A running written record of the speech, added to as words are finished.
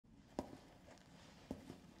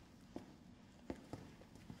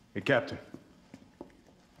Hey, Captain.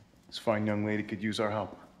 This fine young lady could use our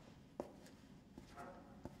help.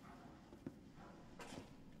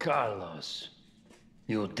 Carlos,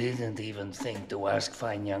 you didn't even think to ask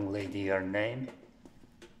fine young lady her name?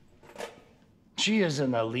 She is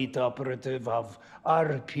an elite operative of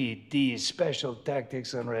RPD, Special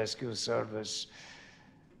Tactics and Rescue Service.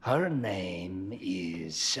 Her name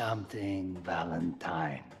is something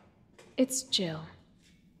Valentine. It's Jill.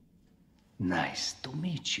 Nice to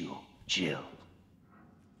meet you, Jill.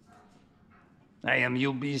 I am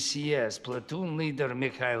UBCS Platoon Leader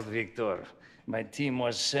Mikhail Victor. My team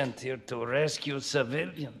was sent here to rescue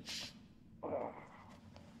civilians.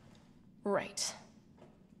 Right.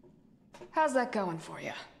 How's that going for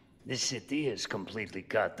you? The city is completely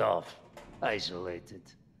cut off, isolated.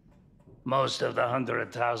 Most of the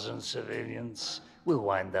 100,000 civilians will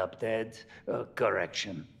wind up dead.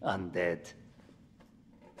 Correction, undead.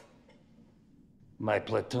 My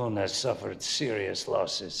platoon has suffered serious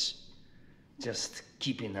losses. Just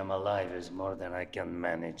keeping them alive is more than I can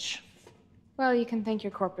manage. Well, you can thank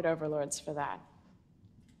your corporate overlords for that.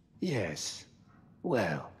 Yes.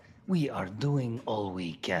 Well, we are doing all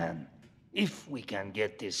we can. If we can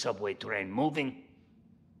get this subway train moving,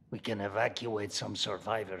 we can evacuate some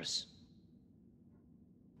survivors.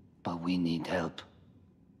 But we need help.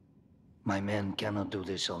 My men cannot do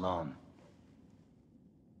this alone.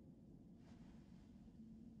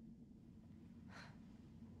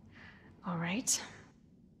 All right.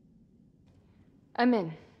 I'm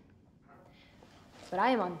in. But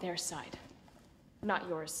I am on their side, not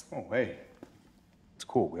yours. Oh, hey. It's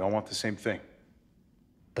cool. We all want the same thing.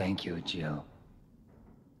 Thank you, Jill.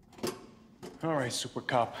 All right, Super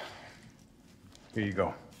Cop. Here you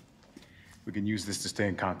go. We can use this to stay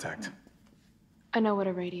in contact. I know what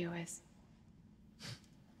a radio is.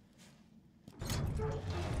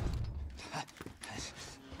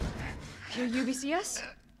 You're UBCS?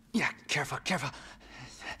 Yeah, careful, careful.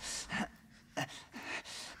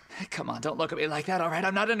 Come on, don't look at me like that, all right?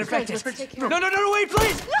 I'm not an infected. No, wait,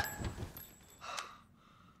 please!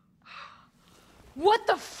 What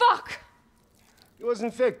the fuck? He was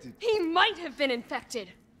infected. He might have been infected.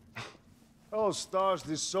 Oh, stars,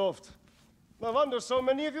 this soft. No wonder so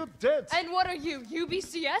many of you dead. And what are you,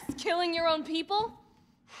 UBCS? Killing your own people?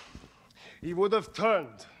 He would have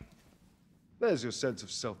turned. There's your sense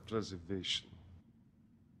of self-preservation.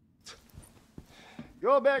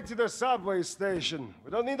 Go back to the subway station. We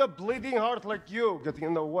don't need a bleeding heart like you getting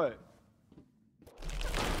in the way.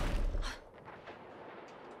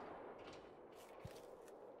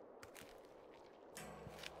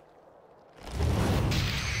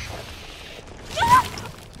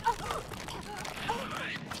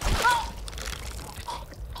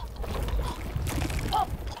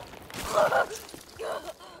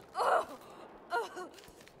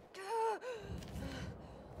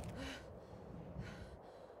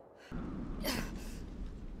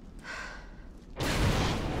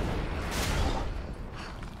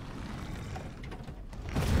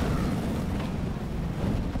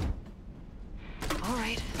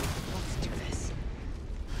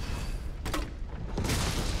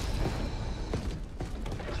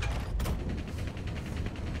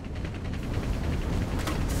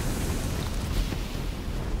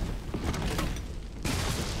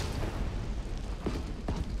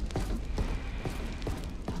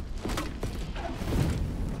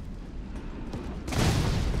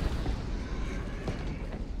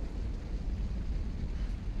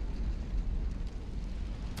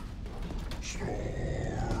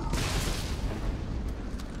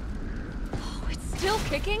 Oh, it's still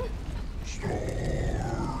kicking?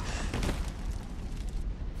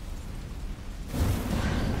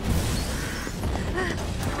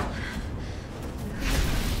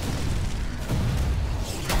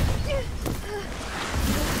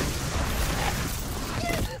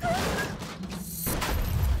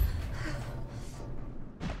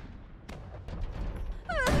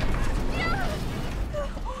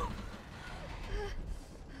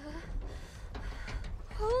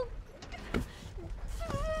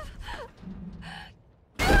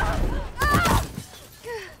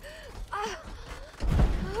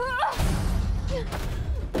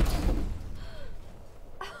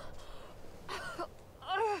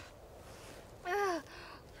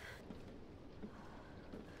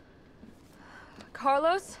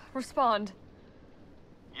 Carlos, respond.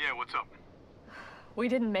 Yeah, what's up? We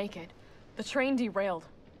didn't make it. The train derailed.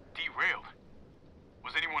 Derailed?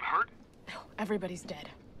 Was anyone hurt? No, everybody's dead.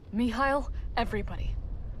 Mikhail, everybody.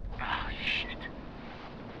 Ah, shit.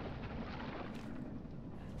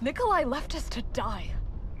 Nikolai left us to die.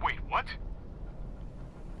 Wait, what?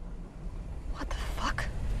 What the fuck?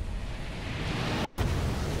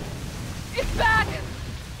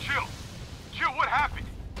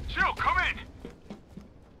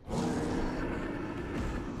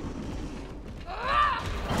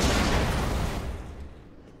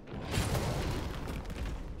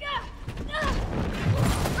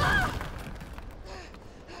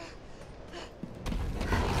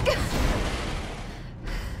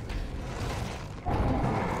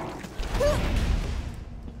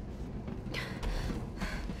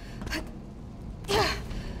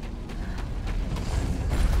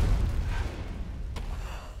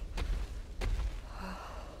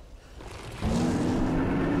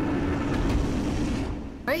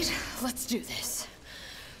 Right, let's do this.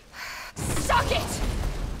 Suck it!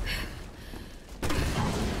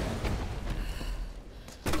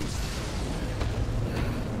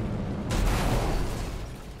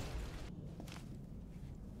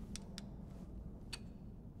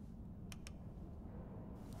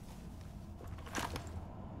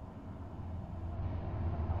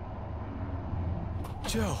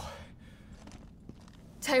 Joe.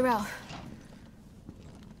 Tyrell.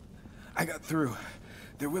 I got through.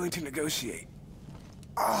 They're willing to negotiate.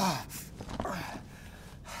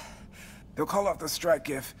 They'll call off the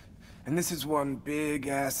strike if, and this is one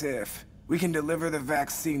big-ass if, we can deliver the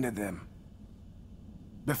vaccine to them.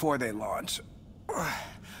 Before they launch.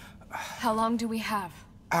 How long do we have?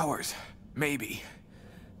 Hours. Maybe.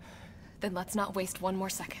 Then let's not waste one more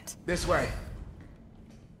second. This way.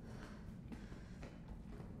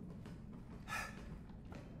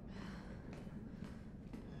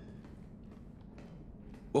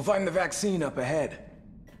 We'll find the vaccine up ahead.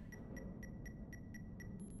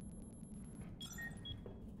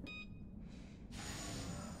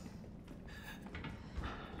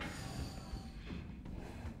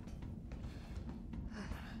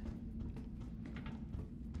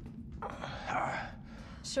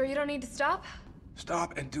 Sure you don't need to stop?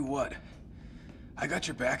 Stop and do what? I got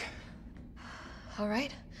your back. All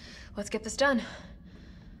right, let's get this done.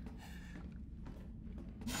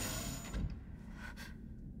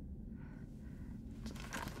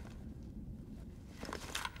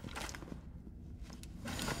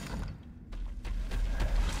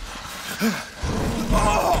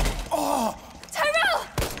 Tyrell!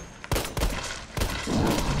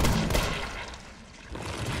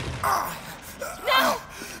 Now!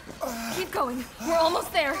 Keep going. We're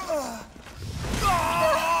almost there.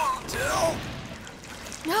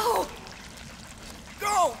 No!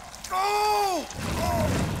 Go! Go!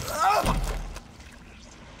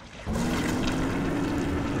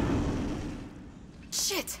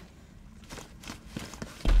 Shit!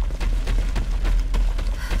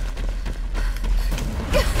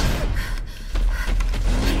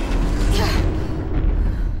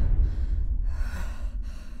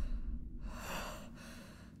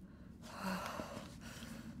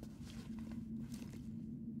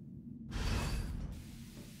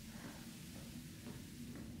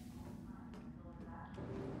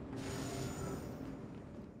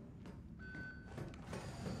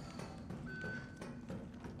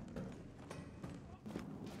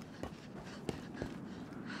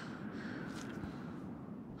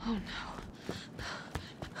 Oh no.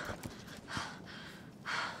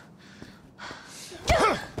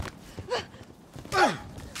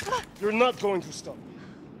 You're not going to stop me.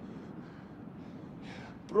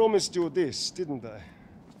 Promised you this, didn't I?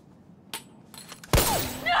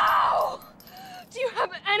 No! Do you have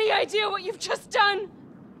any idea what you've just done?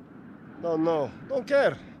 No. Don't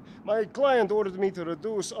care. My client ordered me to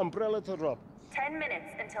reduce Umbrella to rubble. 10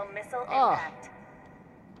 minutes until missile impact.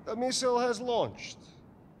 The missile has launched.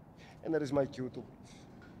 And that is my cue to leave.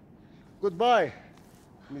 Goodbye,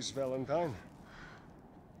 Miss Valentine.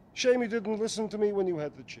 Shame you didn't listen to me when you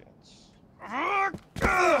had the chance.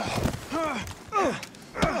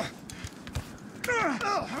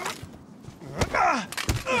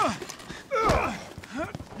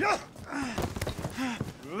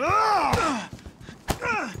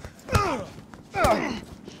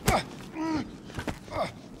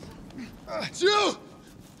 Jill!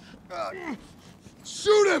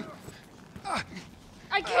 Shoot him!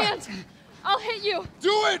 I can't! I'll hit you!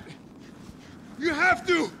 Do it! You have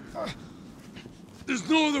to! There's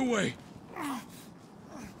no other way.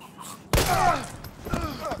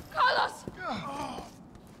 Carlos!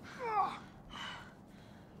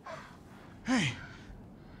 Hey,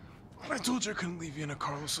 I told you I couldn't leave you in a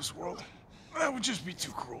Carlos's world. That would just be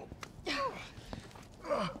too cruel.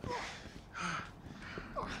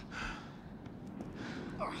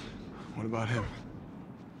 What about him?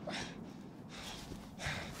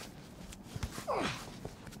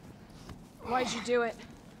 Why'd you do it?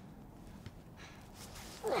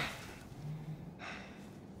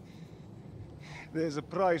 There's a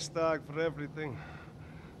price tag for everything.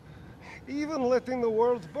 Even letting the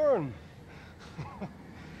world burn.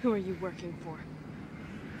 Who are you working for?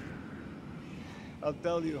 I'll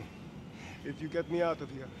tell you, if you get me out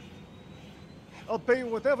of here. I'll pay you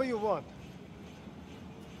whatever you want.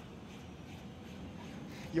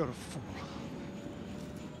 You're a fool.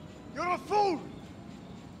 You're a fool!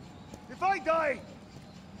 If If I die,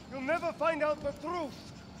 you'll never find out the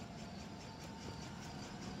truth.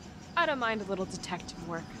 I don't mind a little detective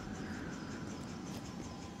work.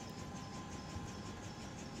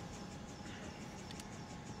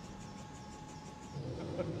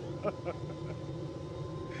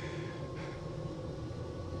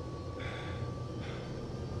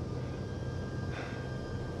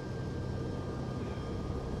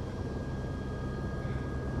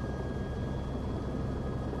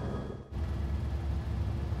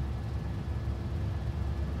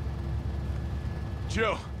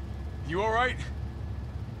 Jill, you all right?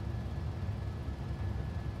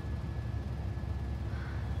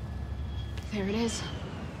 There it is.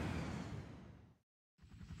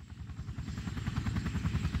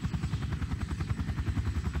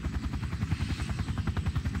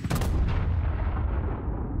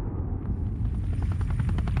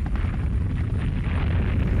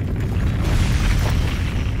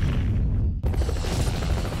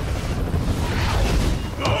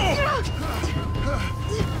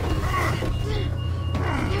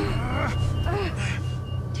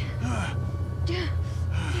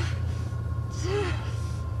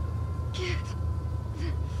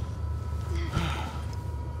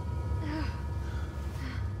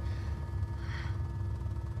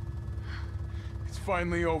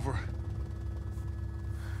 Finally over.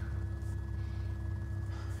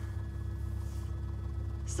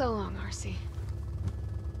 So long, RC.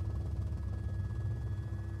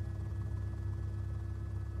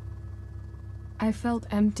 I felt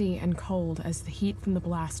empty and cold as the heat from the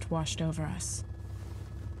blast washed over us.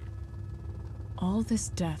 All this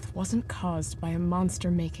death wasn't caused by a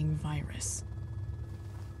monster-making virus.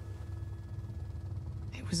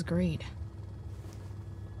 It was greed.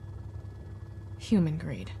 Human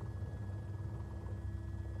greed.